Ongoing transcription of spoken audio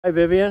Hi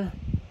Vivian,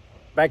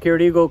 back here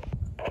at Eagle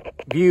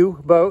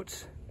View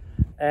Boats,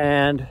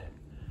 and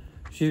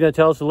she's going to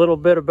tell us a little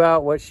bit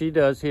about what she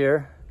does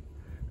here.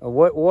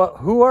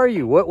 Who are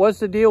you? What's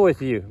the deal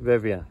with you,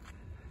 Vivian?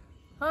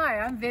 Hi,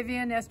 I'm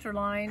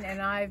Vivienne-owner,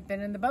 and I've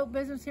been in the boat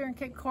business here in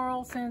Cape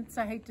Coral since,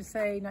 I hate to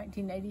say,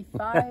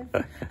 1985.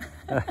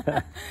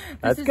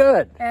 That's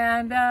good.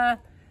 And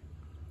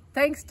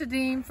thanks to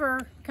Dean for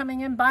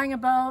coming in, buying a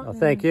boat. Well,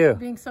 thank you.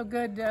 Being so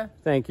good to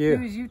thank you.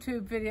 do his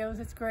YouTube videos.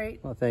 It's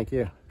great. Well, thank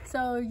you.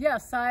 So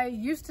yes, I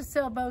used to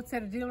sell boats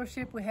at a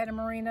dealership. We had a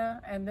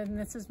marina, and then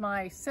this is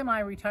my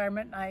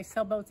semi-retirement. I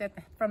sell boats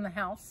from the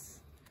house.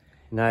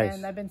 Nice.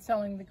 And I've been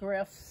selling the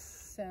Griffs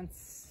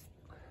since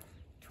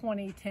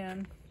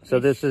 2010. So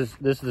this is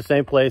the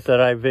same place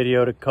that I made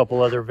a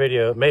couple other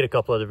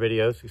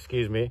videos,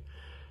 excuse me.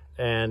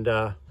 And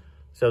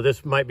so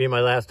this might be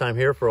my last time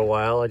here for a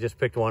while. I just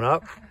picked one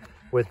up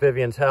with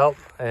Vivian's help,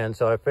 and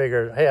so I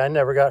figured, hey, I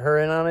never got her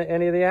in on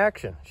any of the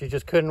action. She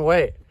just couldn't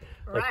wait.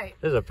 Right.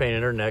 This is a pain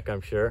in her neck,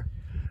 I'm sure.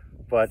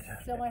 But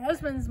so my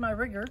husband's my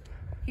rigger.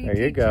 There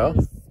you go.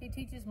 He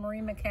teaches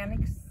marine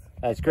mechanics.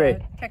 That's great.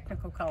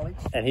 Technical college.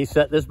 And he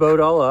set this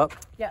boat all up.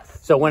 Yes.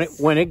 So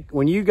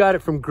when you got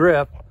it from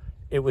Griff,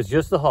 it was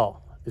just the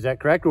hull. Is that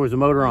correct, or was the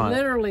motor on?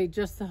 Literally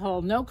just the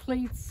hull. No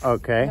cleats.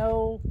 Okay.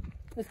 No,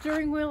 the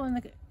steering wheel and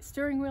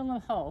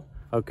the hull.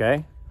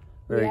 Okay.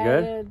 Very we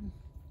good. added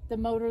the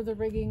motor, the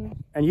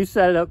rigging. And you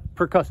set it up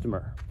per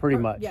customer, pretty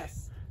much.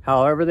 Yes.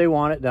 However they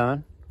want it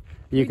done,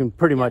 you can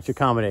pretty much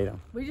accommodate them.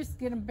 We just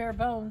get them bare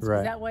bones,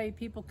 Right. that way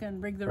people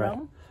can rig their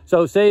own.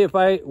 So say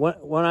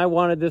when I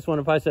wanted this one,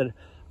 if I said,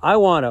 I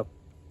want a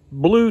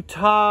blue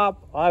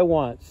top, I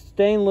want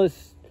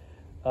stainless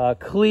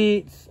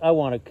cleats, I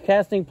want a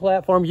casting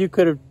platform, you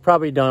could have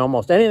probably done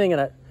almost anything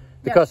in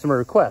the customer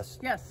request.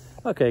 Yes.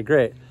 Okay,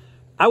 great.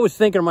 I was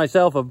thinking to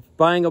myself of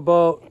buying a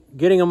boat,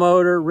 getting a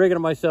motor, rigging it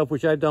myself,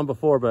 which I've done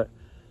before, but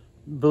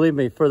believe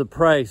me, for the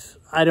price,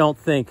 I don't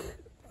think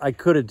I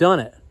could have done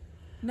it.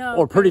 No.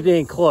 Or pretty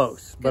dang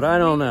close, but I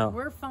don't know.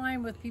 We're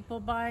fine with people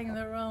buying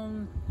their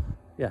own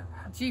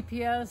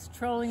GPS,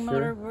 trolling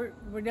Sure. motor.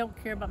 We don't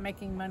care about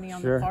making money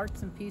on Sure. the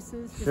parts and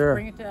pieces. Just Sure.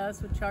 bring it to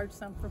us. We'll charge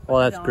some for putting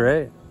Well, it that's on.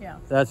 great. Yeah.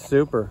 That's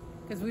super.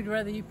 Because we'd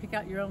rather you pick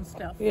out your own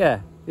stuff. Yeah,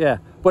 yeah.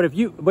 But if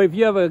you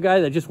have a guy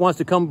that just wants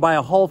to come buy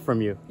a hull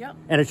from you Yep.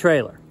 and a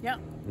trailer, Yep.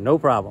 no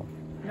problem.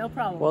 No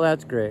problem. Well,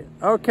 that's great.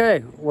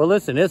 Okay. Well,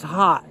 listen, it's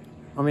hot.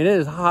 I mean, it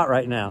is hot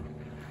right now.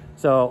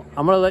 So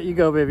I'm going to let you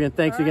go, Vivian.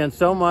 Thanks again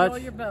so much.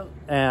 Enjoy your boat.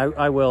 And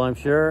I will, I'm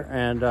sure.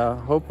 And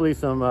hopefully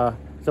some of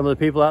the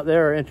people out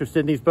there are interested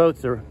in these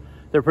boats.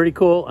 They're pretty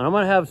cool. And I'm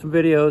going to have some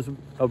videos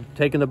of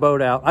taking the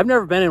boat out. I've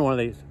never been in one of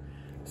these.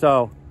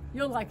 So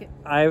you'll like it.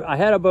 I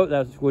had a boat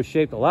that was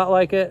shaped a lot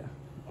like it.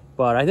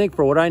 But I think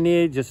for what I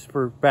need, just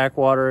for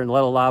backwater and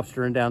little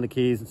lobster and down the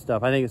Keys and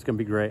stuff, I think it's going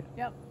to be great.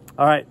 Yep.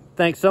 All right.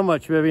 Thanks so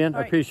much, Vivian. All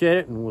I right. appreciate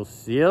it. And we'll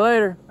see you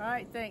later. All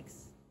right. Thanks.